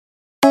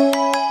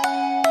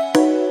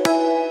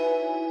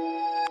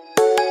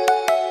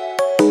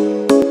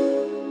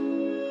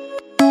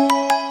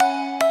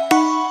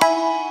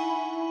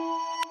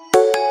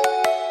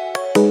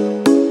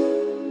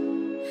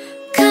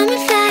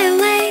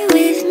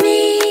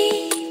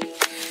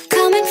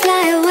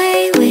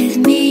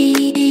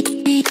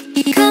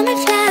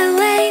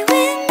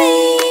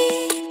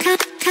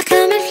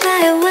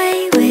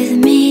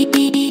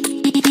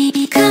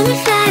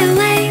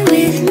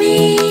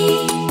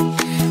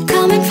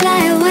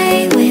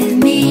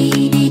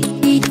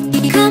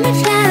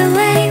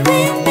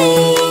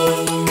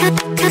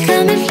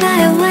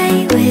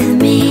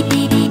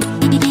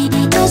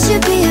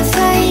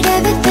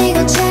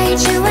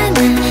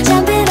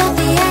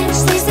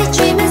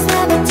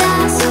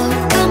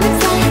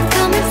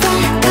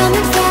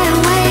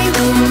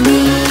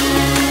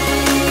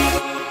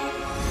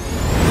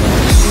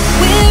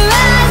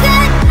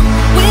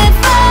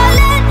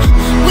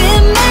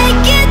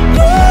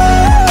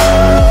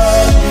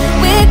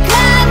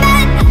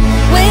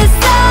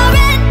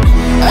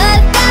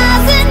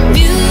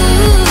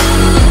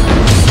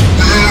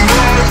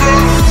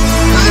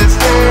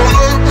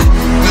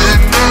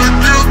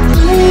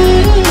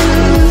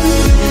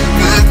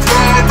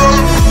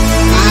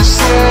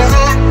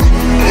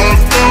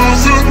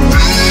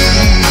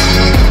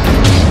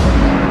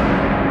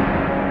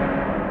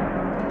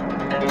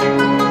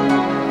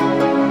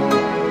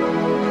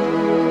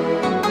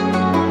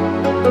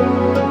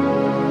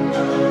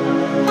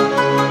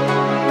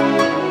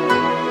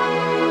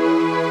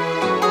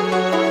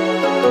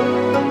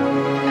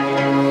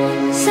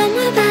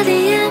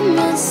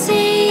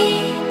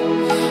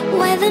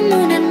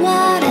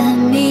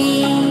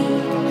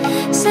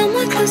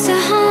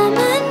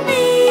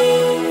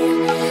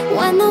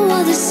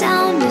the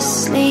sound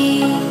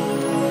asleep.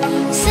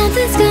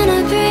 Something's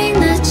gonna bring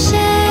the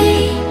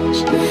change.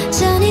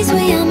 Journeys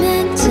we are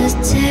meant to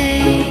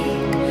take.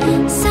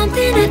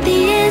 Something at the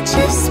edge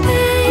of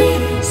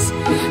space,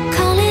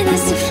 calling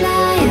us to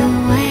fly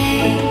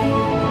away.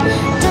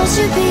 Don't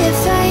you be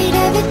afraid,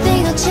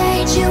 everything will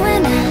change. You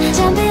and I,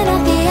 jumping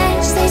off the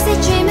edge. They say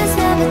dreamers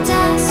never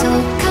die. So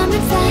come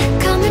and fly,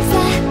 come and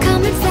fly,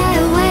 come and fly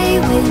away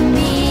with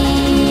me.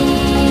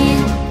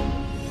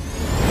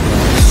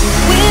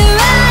 We're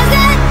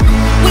rising,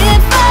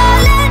 we're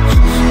falling,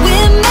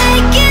 we're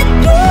making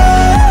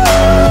through.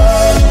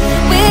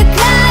 We're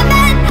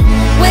climbing,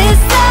 we're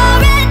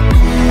soaring,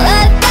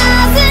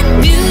 1,000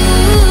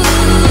 views.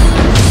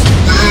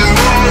 We're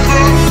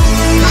rising,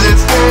 we're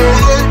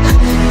falling,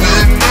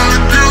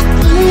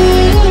 we're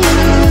making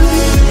through.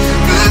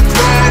 We're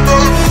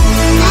climbing,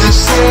 we're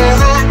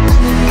soaring,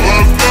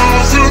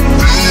 1,000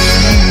 views.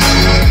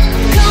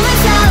 Come and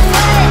fly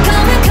away,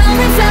 come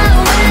and fly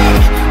away,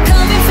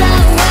 come and fly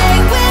away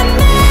with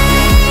me.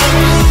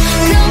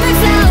 Come and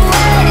fly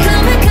away,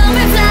 come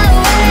and fly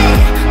away,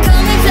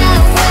 come and fly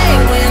away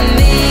with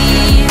me.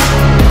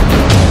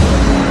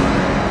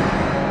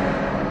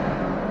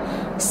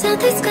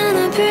 Something's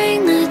gonna bring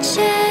the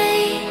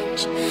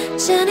change.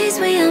 Journeys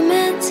we are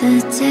meant to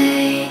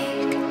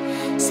take.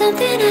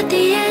 Something at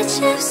the edge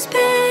of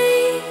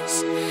space,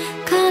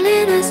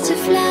 calling us to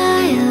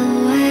fly away.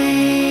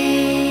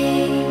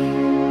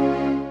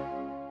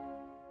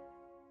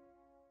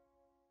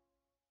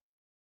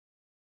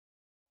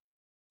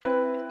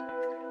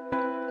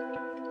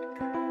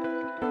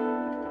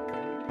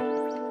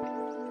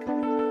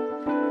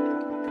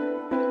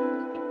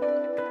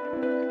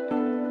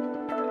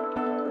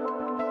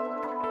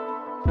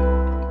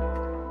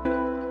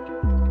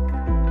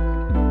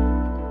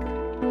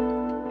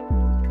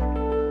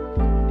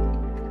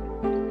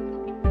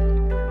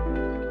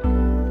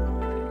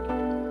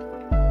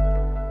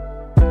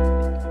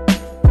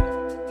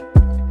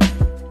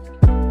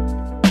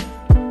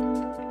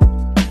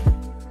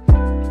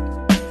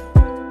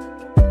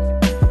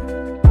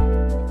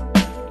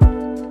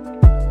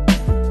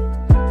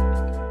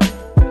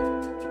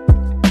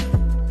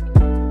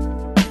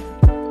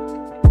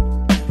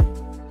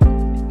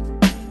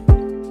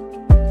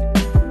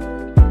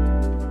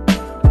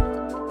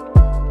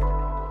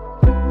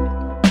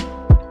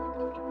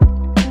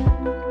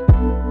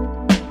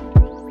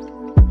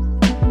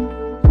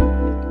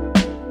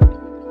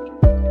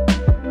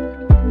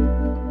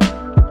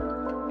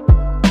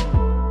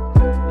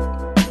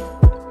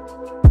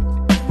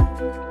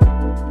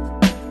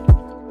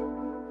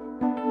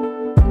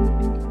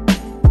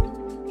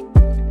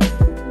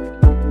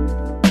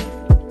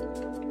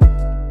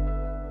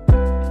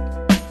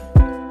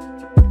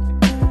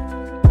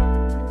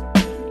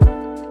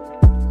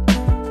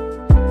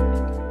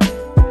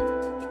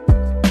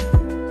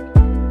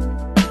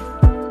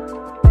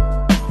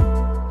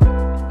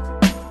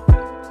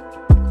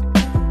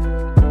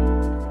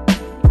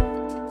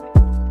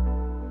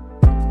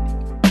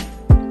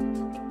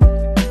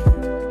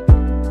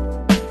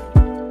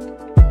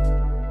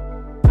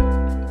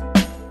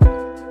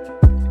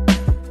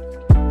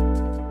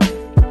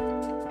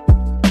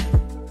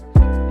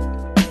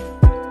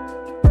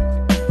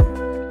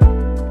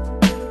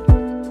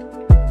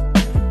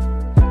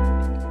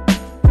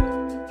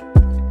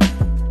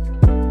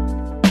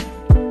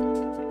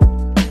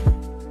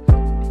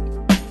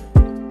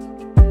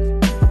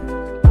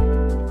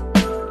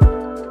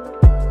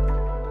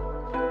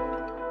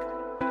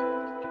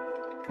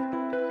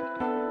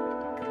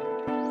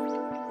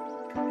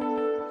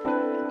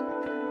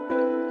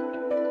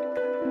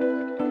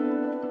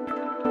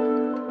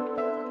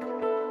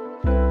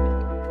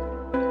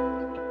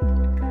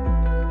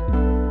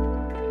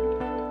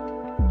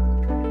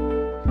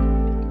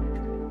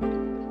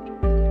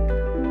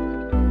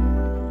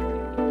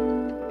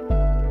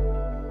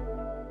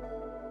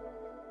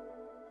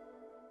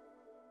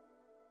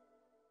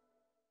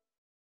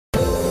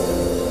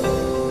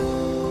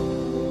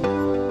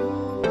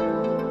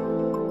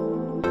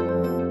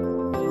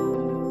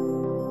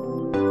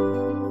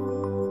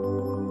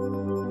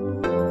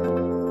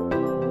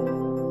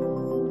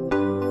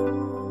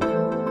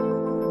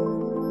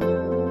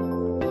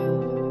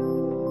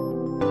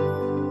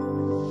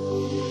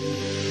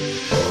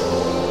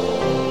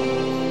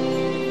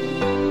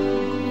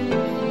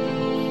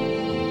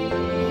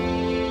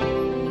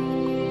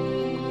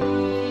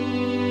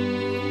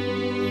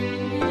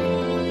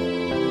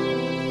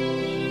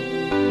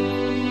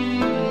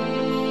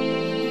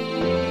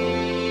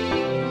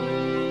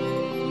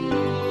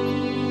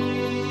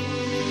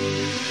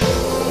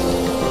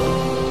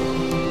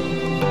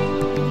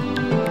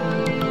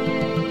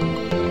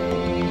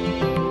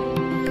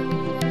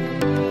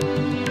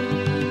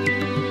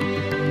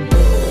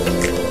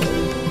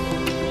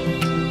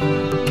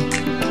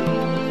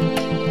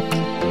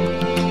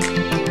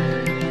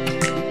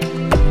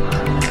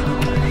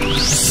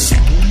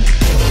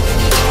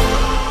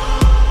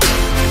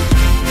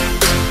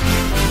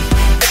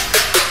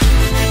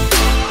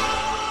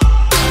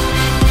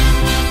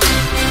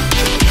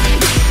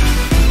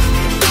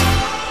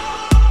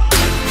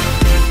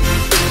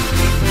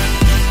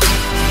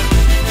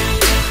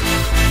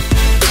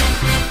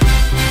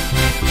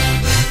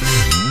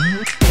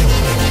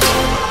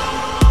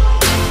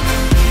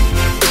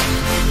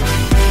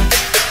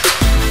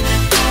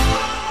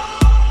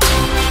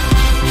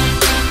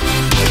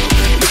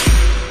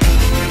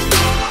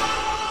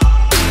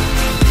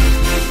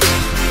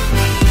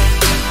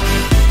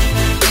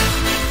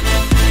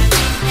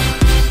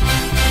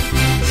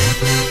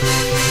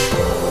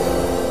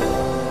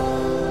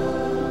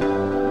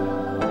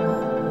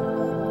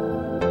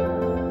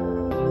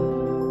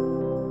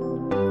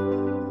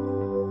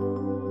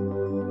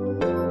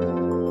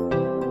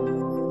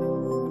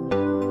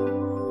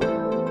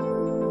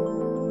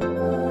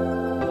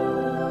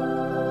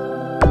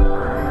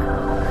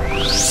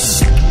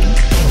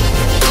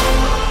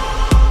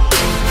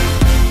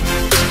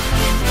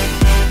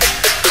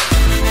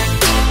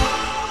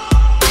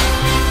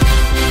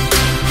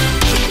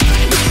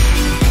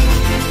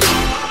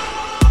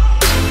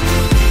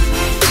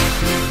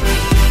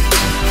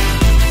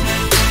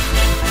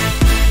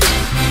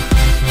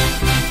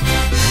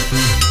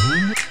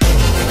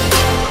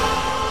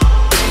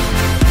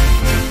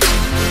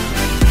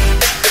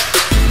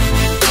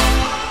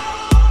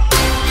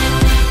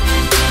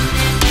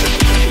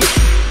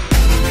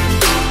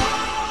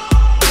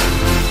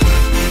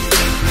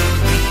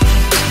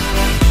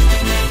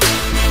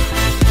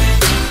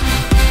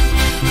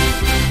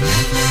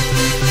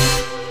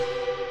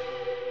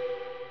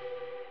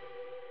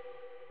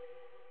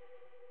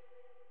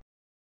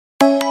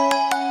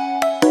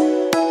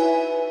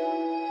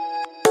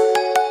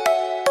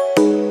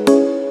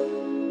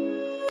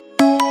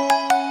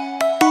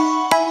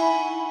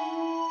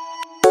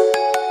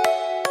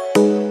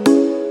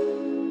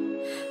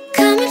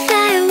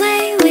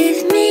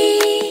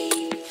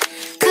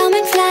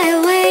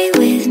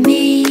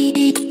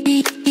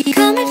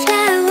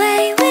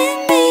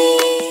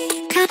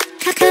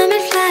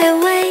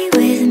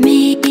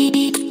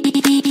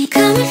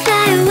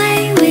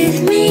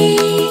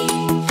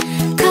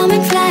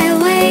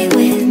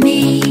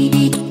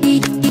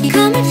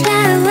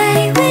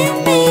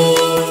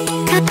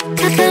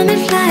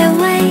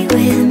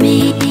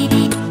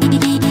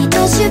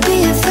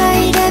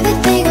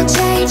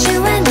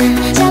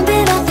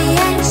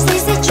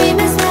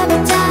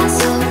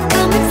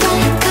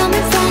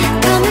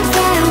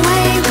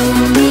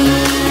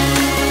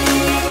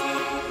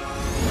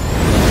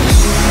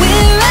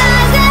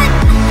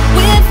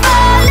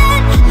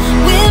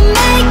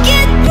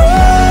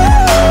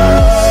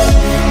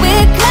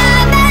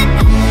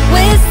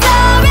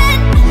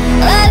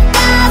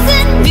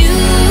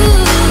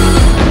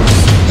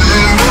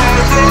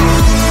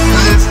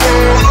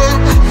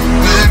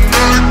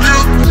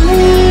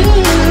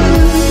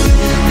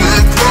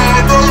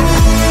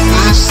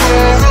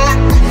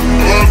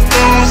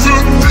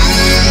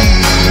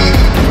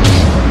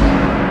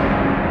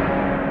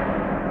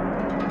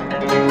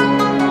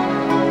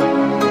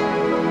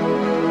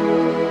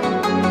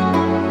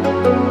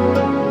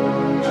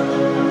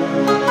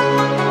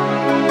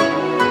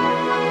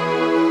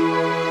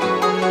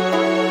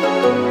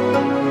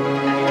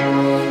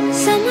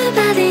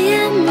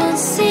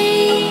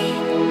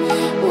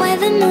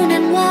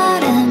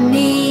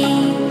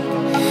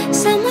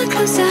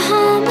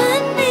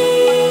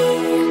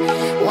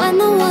 and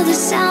the world is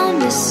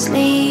sound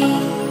asleep.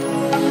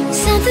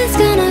 Something's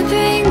gonna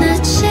bring the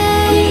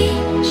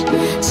change.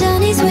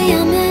 Journeys we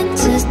are meant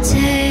to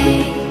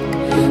take.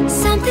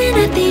 Something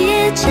at the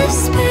edge of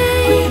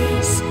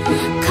space,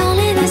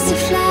 calling us to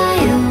fly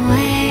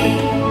away.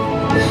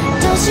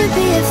 Don't you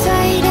be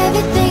afraid,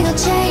 everything will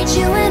change.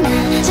 You and I,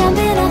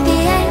 jumping off the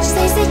edge.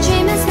 They say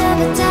dreamers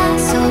never die.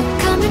 So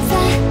come and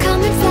fly,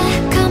 come and fly,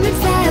 come and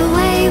fly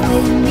away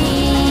with me.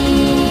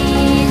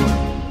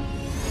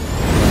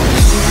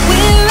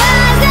 We're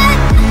rising,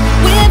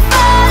 we're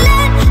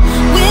falling,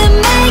 we're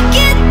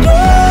making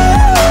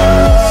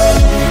through.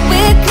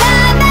 We're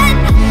climbing,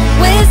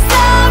 we're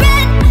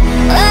soaring,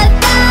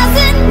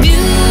 1,000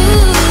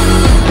 views.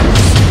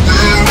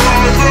 We're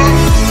rising,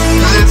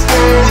 we're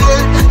falling,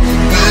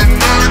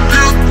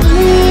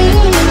 we're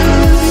making through.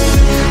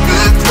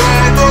 We're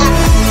climbing,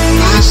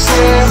 we're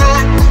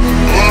soaring,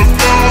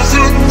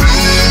 1,000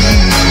 views.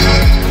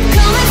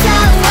 Come and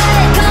fly away,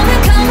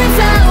 come and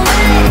fly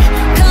away,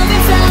 come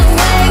and fly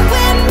away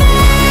with me.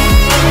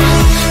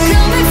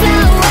 Come and fly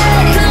away,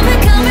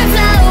 come and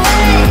fly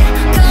away,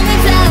 come and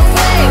fly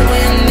away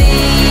with me.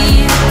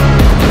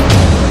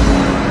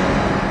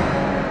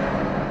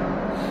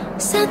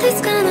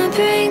 Something's gonna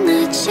bring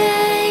the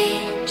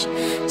change.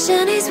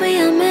 Journeys we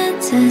are meant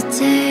to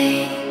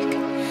take.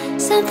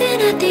 Something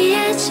at the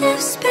edge of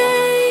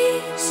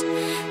space,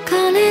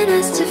 calling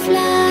us to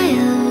fly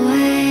away.